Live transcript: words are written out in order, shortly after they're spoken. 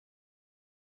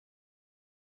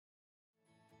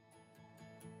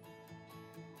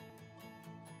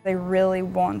I really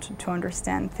want to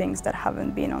understand things that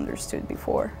haven't been understood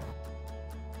before.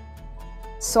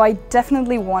 So I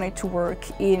definitely wanted to work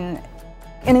in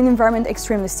an environment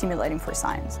extremely stimulating for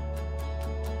science.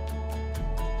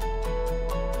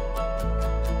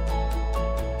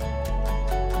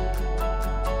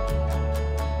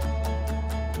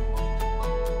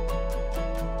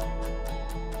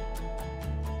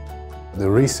 The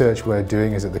research we're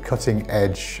doing is at the cutting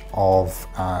edge of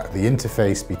the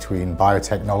interface between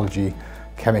biotechnology,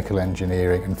 chemical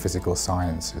engineering and physical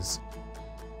sciences.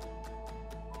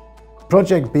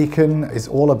 Project Beacon is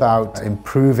all about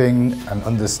improving and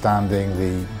understanding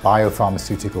the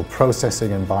biopharmaceutical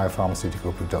processing and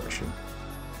biopharmaceutical production.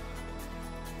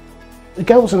 The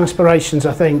goals and aspirations,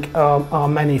 I think, are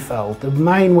manifold. The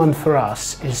main one for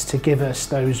us is to give us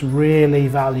those really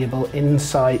valuable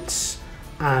insights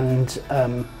and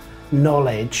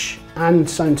knowledge, and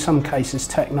so in some cases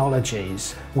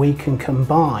technologies. We can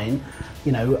combine,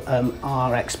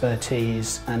 our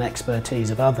expertise and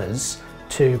expertise of others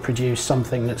to produce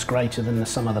something that's greater than the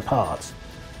sum of the parts.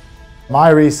 My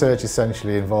research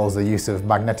essentially involves the use of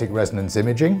magnetic resonance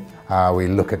imaging. We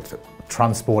look at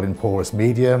transport in porous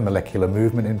media, molecular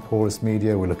movement in porous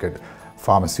media. We look at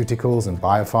pharmaceuticals and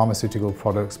biopharmaceutical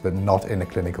products, but not in a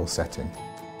clinical setting.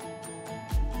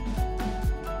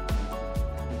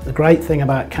 The great thing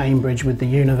about Cambridge with the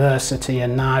university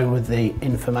and now with the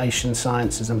information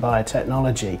sciences and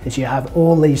biotechnology is you have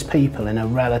all these people in a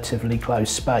relatively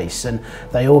close space and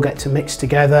they all get to mix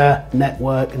together,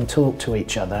 network and talk to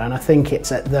each other, and I think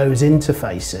it's at those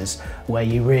interfaces where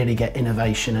you really get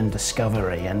innovation and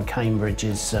discovery, and Cambridge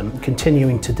is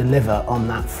continuing to deliver on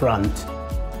that front.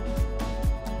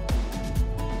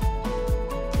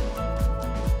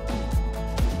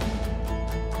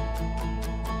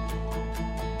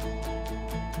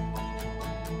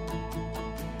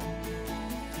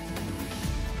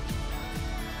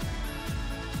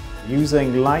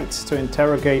 Using light to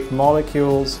interrogate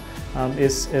molecules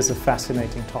is a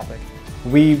fascinating topic.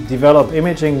 We develop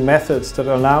imaging methods that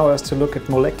allow us to look at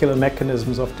molecular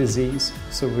mechanisms of disease.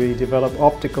 So we develop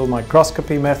optical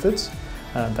microscopy methods.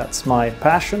 That's my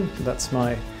passion, that's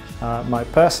my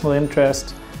personal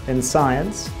interest in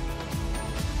science.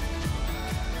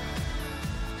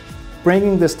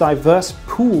 Bringing this diverse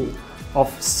pool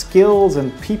of skills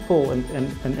and people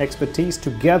and expertise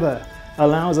together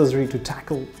allows us really to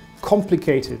tackle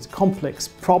complicated, complex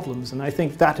problems, and I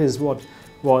think that is what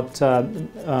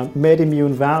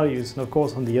MedImmune values. And of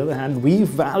course, on the other hand, we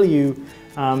value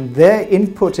their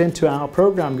input into our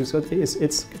program because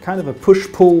it's kind of a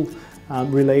push-pull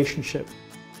relationship.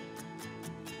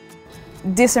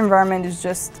 This environment is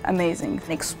just amazing,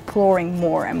 exploring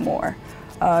more and more.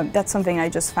 That's something I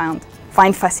just find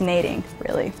fascinating,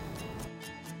 really.